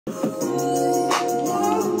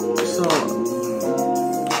So,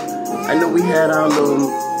 I know we had our little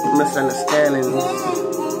misunderstandings.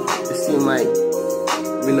 It seemed like,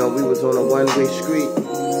 you know, we was on a one-way street.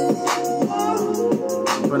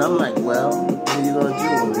 But I'm like, well, what are you gonna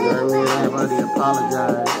do? You know what I mean? I have already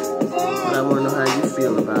apologized. But I wanna know how you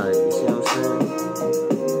feel about it. You see what I'm saying?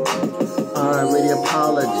 I already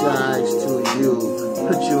apologized to you.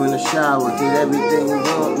 Put you in the shower, did everything you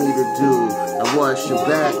want me to do. I washed your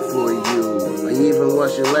back for you. I even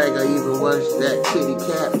washed your leg, I even washed that kitty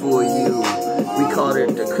cat for you. We called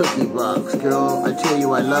it the cookie box. Girl, I tell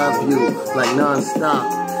you I love you, like non-stop.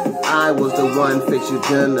 I was the one fix you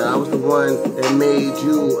dinner. I was the one that made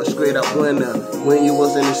you a straight up winner. When you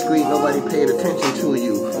was in the street, nobody paid attention to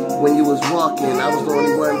you. When you was walking, I was the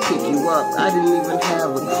only one to pick you up. I didn't even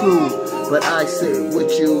have a crew, but I sit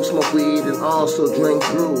with you, smoke weed, and also drink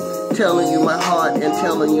brew. Telling you my heart and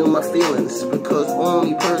telling you my feelings, because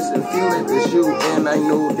only person feel it is you, and I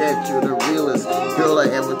know that you're the realest girl I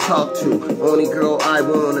ever talked to. Only girl I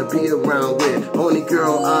wanna be around with. Only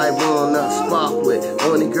girl I wanna spark with.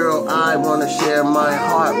 Only girl I wanna share my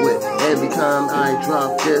heart with. Every time I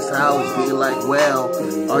drop this, I always be like, well,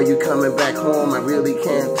 are you coming back home? I really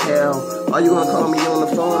can't tell. Are you gonna call me on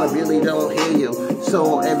the phone? I really don't hear you.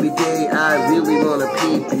 So every day I really wanna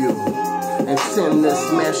peep you and send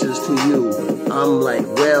this message to you. I'm like,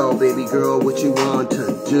 well, baby girl, what you want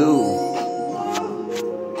to do?